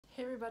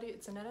Hey everybody,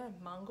 it's Aneta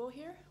Mongo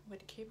here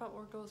with K-Pop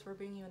Oracles. We're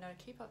bringing you another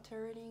K-Pop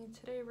tarot reading.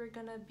 Today we're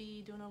gonna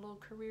be doing a little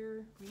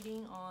career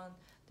reading on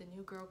the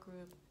new girl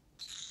group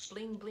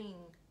BlingBling,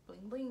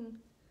 BlingBling,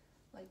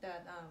 like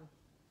that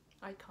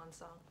icon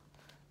song.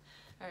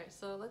 Alright,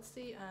 so let's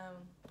see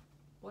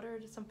what are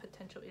some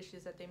potential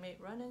issues that they may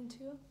run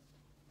into.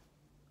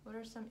 What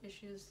are some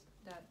issues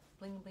that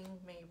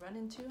BlingBling may run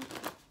into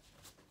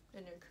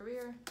in their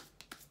career?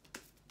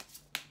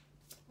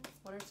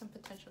 What are some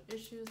potential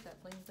issues that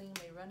BlingBling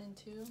may run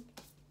into?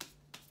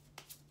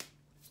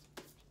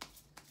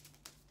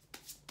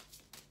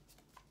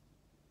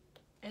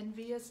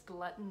 Envious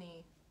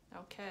gluttony.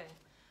 Okay.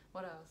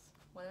 What else?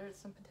 What are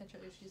some potential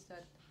issues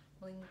that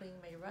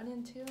BlingBling may run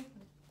into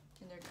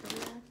in their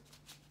career?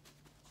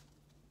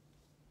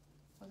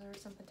 What are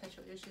some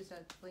potential issues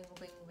that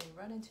BlingBling may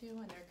run into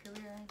in their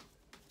career?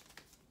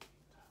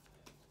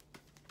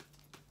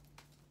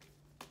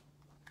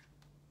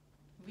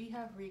 We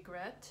have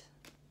regret.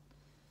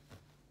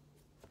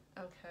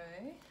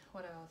 Okay,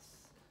 what else?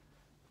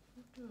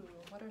 Ooh,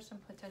 what are some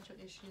potential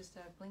issues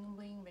that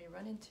BlingBling may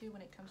run into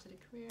when it comes to the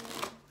career?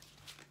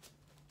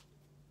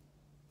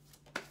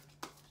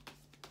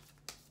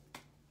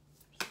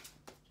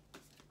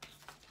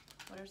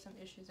 What are some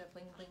issues that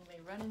BlingBling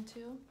may run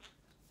into?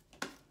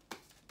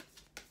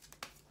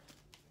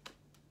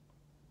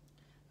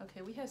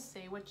 Okay, we have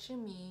say what you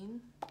mean.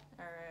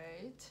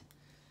 Alright.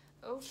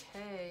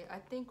 Okay, I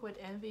think with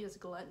envious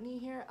gluttony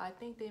here, I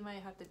think they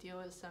might have to deal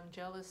with some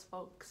jealous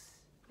folks.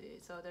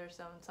 So there's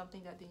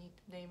something that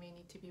they may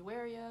need to be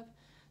wary of.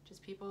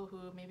 Just people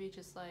who maybe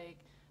just like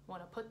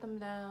want to put them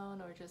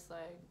down, or just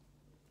like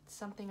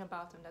something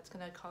about them that's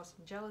gonna cause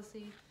some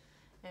jealousy.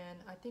 And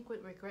I think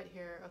with regret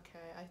here,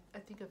 okay, I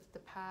think of the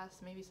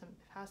past, maybe some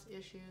past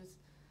issues.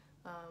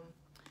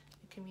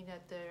 It can mean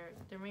that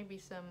there may be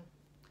some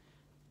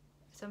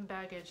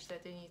baggage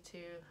that they need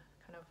to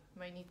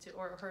might need to,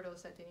 or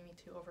hurdles that they need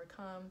to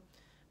overcome.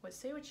 But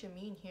say what you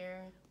mean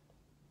here,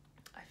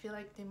 I feel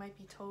like they might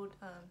be told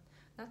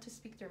not to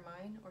speak their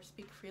mind or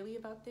speak freely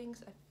about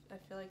things. I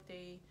feel like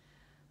they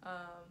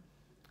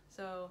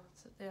so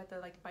they have to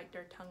like bite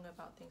their tongue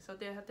about things, so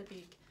they have to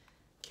be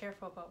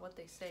careful about what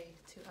they say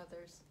to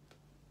others.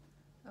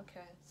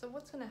 Okay, so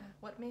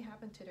what may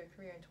happen to their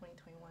career in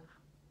 2021?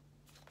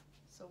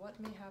 So what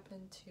may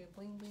happen to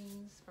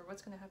BlingBling's, or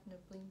what's going to happen to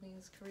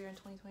BlingBling's career in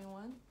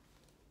 2021?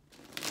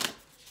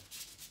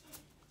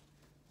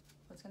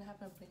 What's going to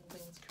happen to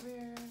BlingBling's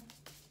career?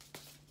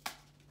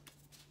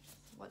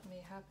 What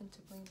may happen to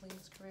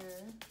BlingBling's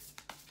career?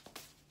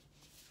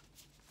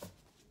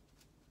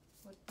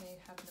 What may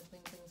happen to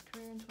BlingBling's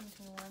career in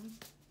 2021?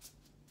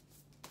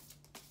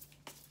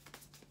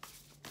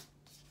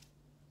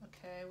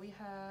 Okay, we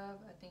have,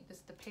 I think this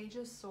is the Page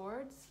of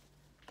Swords.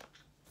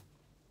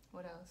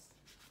 What else?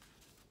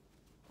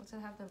 What's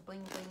going to happen to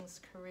BlingBling's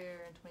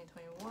career in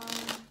 2021?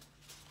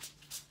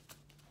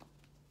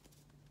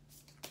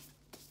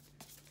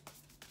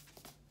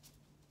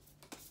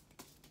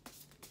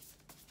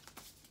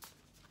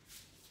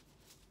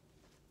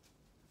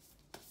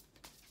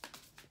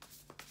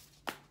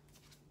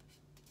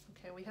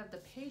 We have the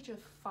Page of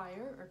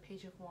Fire, or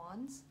Page of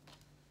Wands.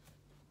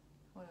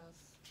 What else?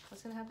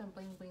 What's going to happen in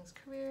BlingBling's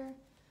career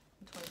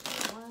in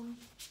 2021?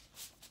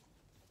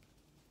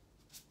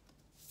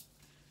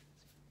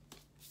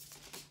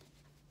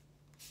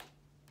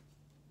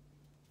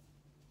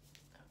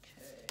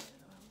 Okay,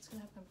 what's going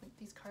to happen?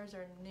 These cards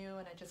are new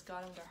and I just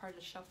got them. They're hard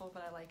to shuffle,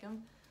 but I like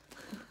them.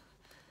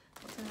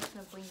 What's going to happen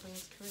in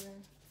BlingBling's career?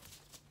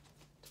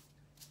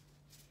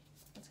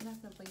 What's going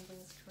to happen in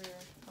BlingBling's career?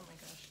 Oh my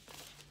gosh.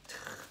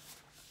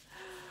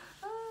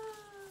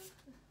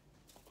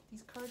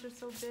 These cards are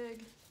so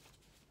big.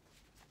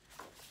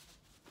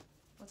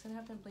 What's going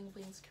to happen in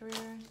BlingBling's career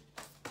in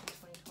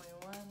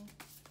 2021?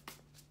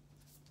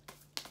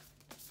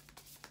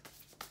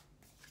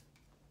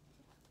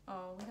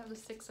 Oh, we have the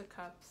Six of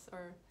Cups,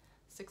 or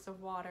Six of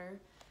Water.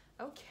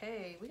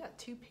 Okay, we got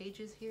two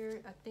pages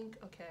here. I think,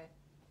 okay,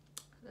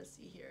 let's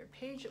see here.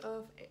 Page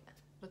of,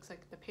 looks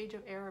like the Page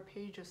of Air or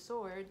Page of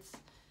Swords.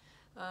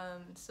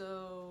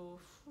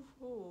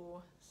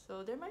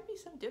 So there might be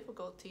some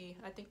difficulty.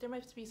 I think there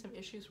might be some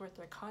issues with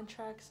their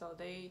contract, so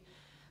they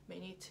may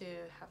need to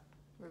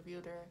review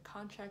their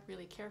contract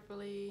really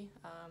carefully,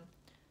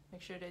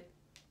 make sure that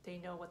they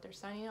know what they're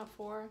signing up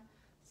for.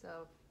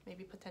 So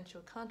maybe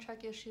potential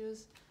contract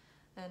issues.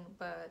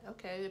 But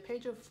okay, the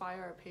Page of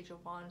Fire or Page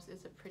of Wands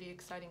is a pretty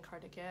exciting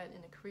card to get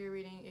in a career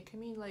reading. It can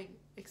mean like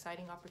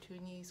exciting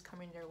opportunities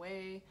coming their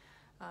way.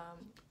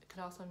 It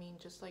could also mean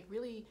just like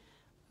really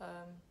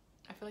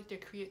I feel like their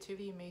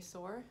creativity may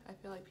soar. I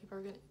feel like people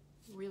are gonna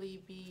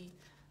really be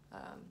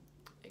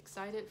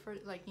excited for,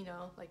 like, you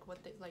know, like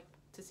what they like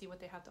to see what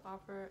they have to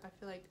offer. I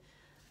feel like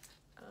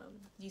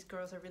these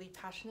girls are really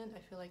passionate. I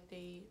feel like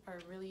they are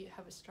really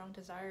have a strong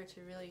desire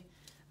to really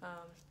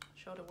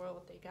show the world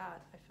what they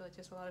got. I feel like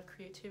there's a lot of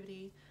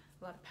creativity,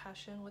 a lot of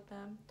passion with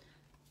them.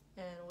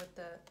 And with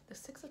the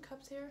Six of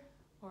Cups here,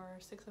 or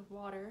Six of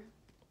Water,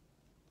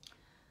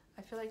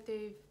 I feel like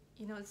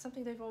you know, it's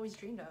something they've always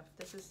dreamed of.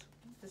 This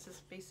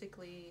is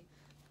basically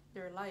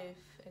their life.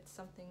 It's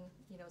something,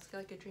 you know, it's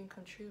like a dream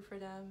come true for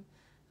them.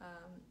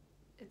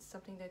 It's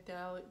something that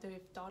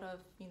they've thought of,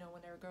 you know,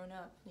 when they were growing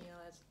up, you know,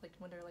 as like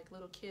when they're like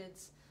little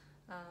kids.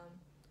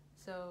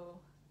 So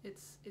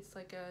it's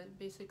like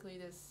basically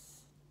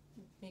this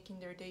making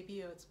their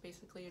debut. It's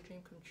basically a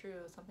dream come true.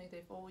 It's something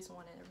they've always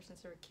wanted ever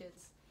since they were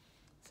kids.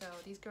 So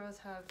these girls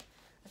have,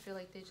 I feel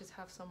like they just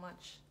have so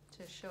much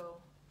to show.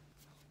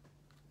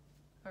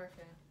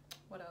 Okay,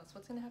 what else?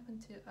 What's gonna happen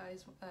to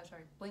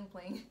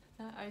BlingBling?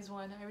 Not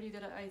IZ*ONE. I already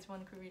did an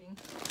IZ*ONE reading.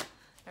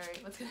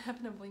 Alright, what's gonna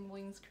happen to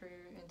BlingBling's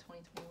career in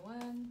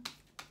 2021?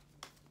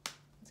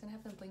 What's gonna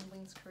happen to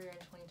BlingBling's career in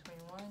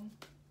 2021?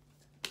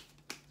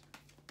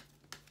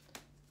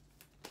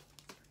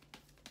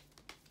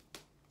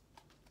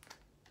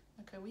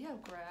 Okay, we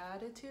have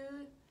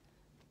gratitude.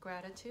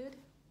 Gratitude.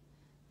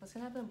 What's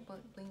gonna happen to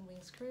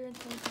BlingBling's career in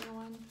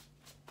 2021?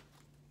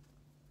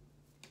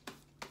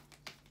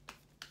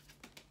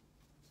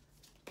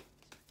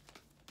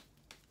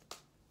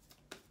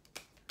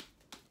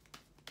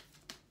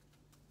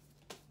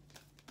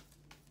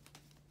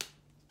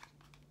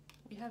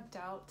 We have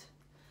doubt.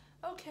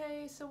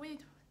 Okay, so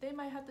they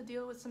might have to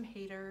deal with some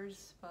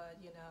haters, but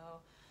you know,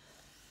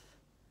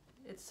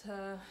 it's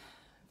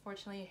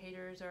unfortunately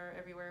haters are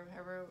everywhere,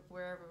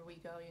 wherever we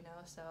go, you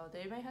know. So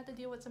they might have to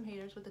deal with some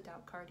haters with the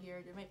doubt card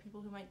here. There might be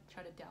people who might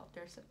try to doubt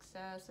their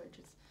success or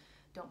just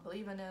don't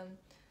believe in them.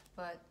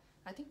 But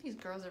I think these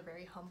girls are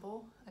very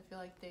humble. I feel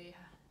like they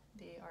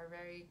are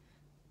very,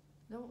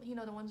 you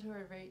know, the ones who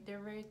are they're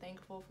very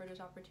thankful for this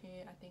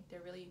opportunity. I think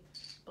they're really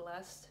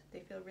blessed.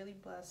 They feel really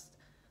blessed.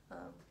 I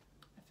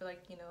feel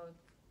like, you know,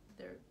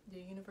 the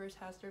universe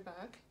has their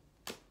back.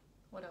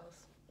 What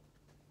else?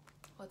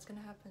 What's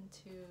gonna happen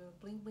to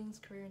BlingBling's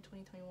career in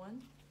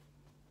 2021?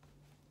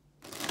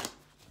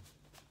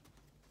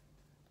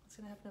 What's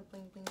gonna happen to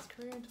BlingBling's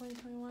career in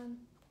 2021?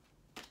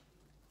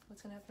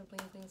 What's gonna happen to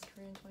BlingBling's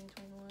career in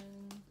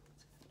 2021?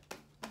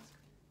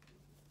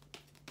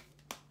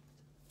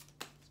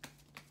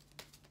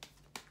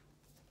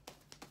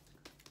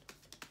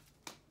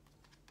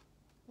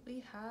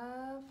 We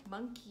have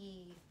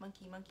monkey. What's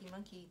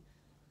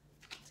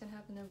gonna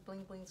happen to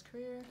BlingBling's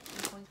career in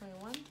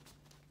 2021?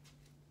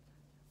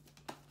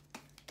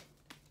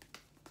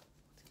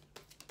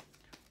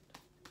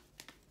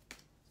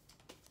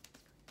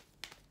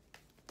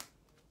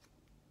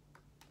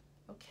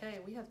 Okay,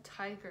 we have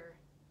tiger.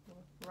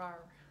 Rar.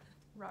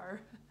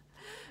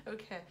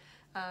 Okay.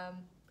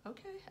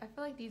 Okay. I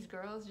feel like these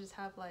girls just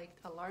have like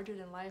a larger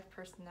than life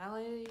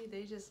personality.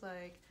 They just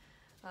like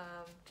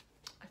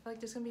I feel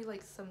like there's gonna be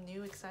like some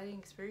new exciting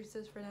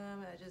experiences for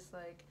them. I just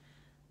like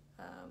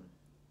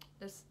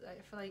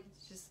I feel like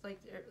just like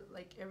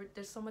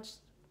there's so much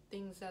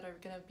things that are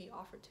gonna be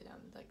offered to them.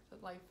 Like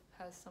life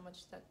has so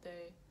much that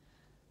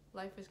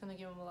life is gonna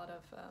give them a lot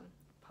of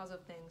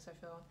positive things, I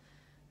feel.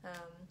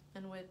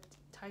 And with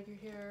tiger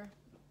here,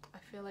 I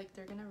feel like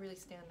they're gonna really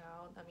stand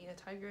out. I mean, a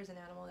tiger is an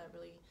animal that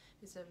really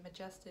is a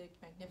majestic,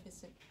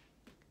 magnificent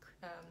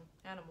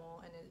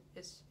animal, and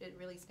it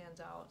really stands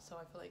out. So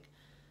I feel like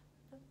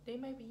they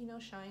might be, you know,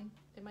 shine.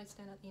 They might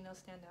stand out, you know,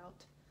 stand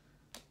out.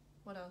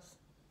 What else?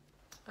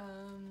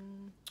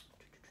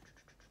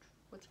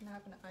 What's gonna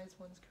happen to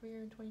IZ*ONE's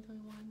career in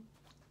 2021?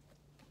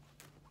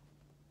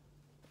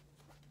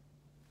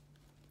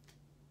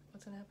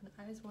 What's gonna happen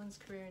to IZ*ONE's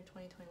career in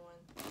 2021?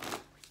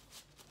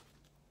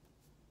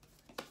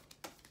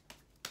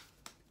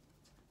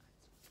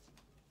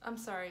 I'm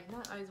sorry,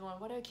 not IZ*ONE.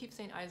 Why do I keep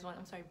saying IZ*ONE?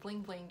 I'm sorry,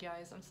 BlingBling,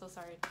 guys. I'm so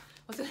sorry.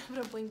 What's gonna happen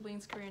to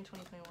BlingBling's career in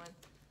 2021?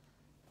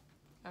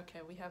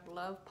 Okay, we have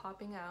love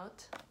popping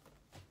out.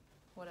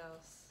 What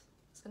else?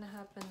 What's gonna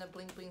happen to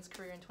BlingBling's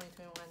career in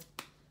 2021?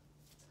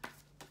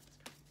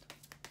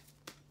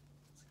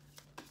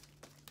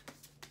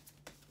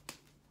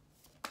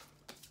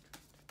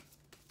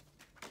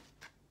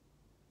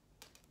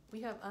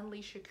 We have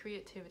unleash your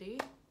creativity.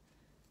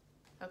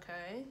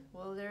 Okay,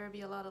 will there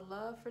be a lot of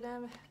love for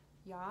them?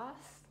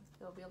 Yes,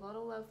 there'll be a lot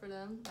of love for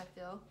them, I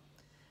feel.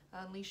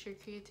 Unleash your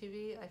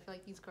creativity. I feel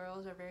like these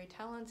girls are very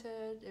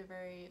talented. They're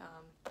very,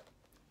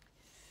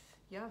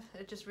 yeah,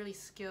 they're just really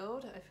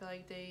skilled. I feel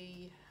like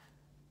they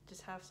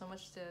just have so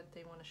much that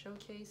they want to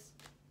showcase.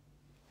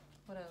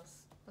 What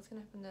else? What's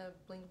gonna happen to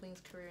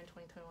BlingBling's career in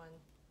 2021?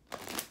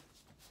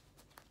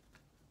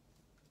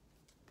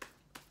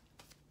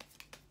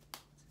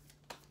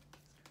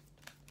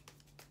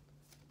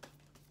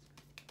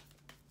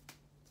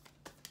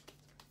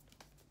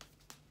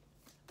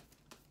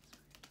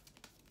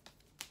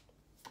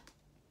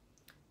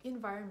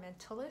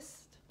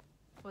 Environmentalist.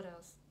 What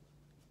else?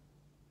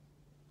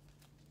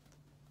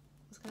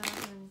 What's gonna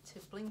happen to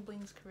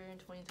BlingBling's career in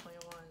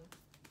 2021?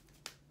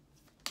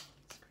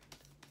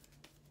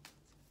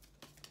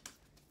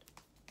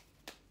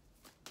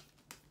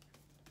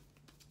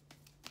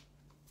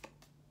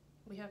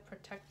 We have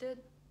protected.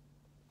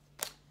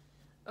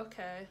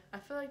 Okay, I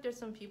feel like there's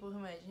some people who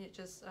might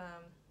just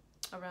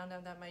around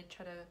them that might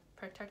try to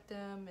protect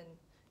them and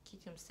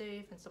keep them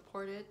safe and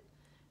support it.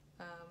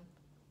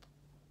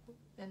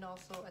 And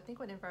also, I think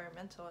what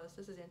environmental is,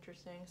 this is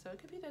interesting. So it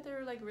could be that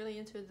they're like really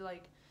into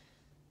like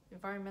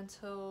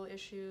environmental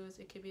issues.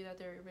 It could be that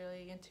they're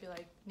really into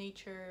like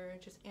nature,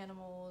 just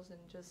animals, and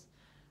just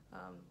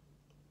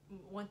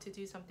want to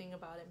do something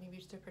about it. Maybe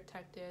just to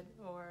protect it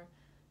or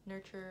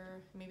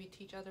nurture, maybe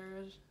teach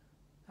others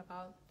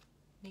about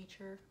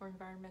nature or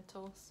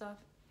environmental stuff.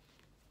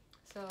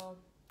 So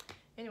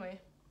anyway,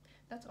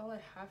 that's all I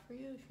have for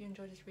you. If you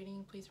enjoyed this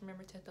reading, please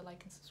remember to hit the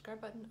like and subscribe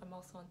button. I'm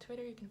also on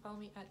Twitter. You can follow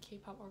me at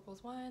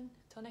Kpop1.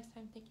 Until next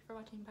time, thank you for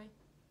watching.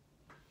 Bye.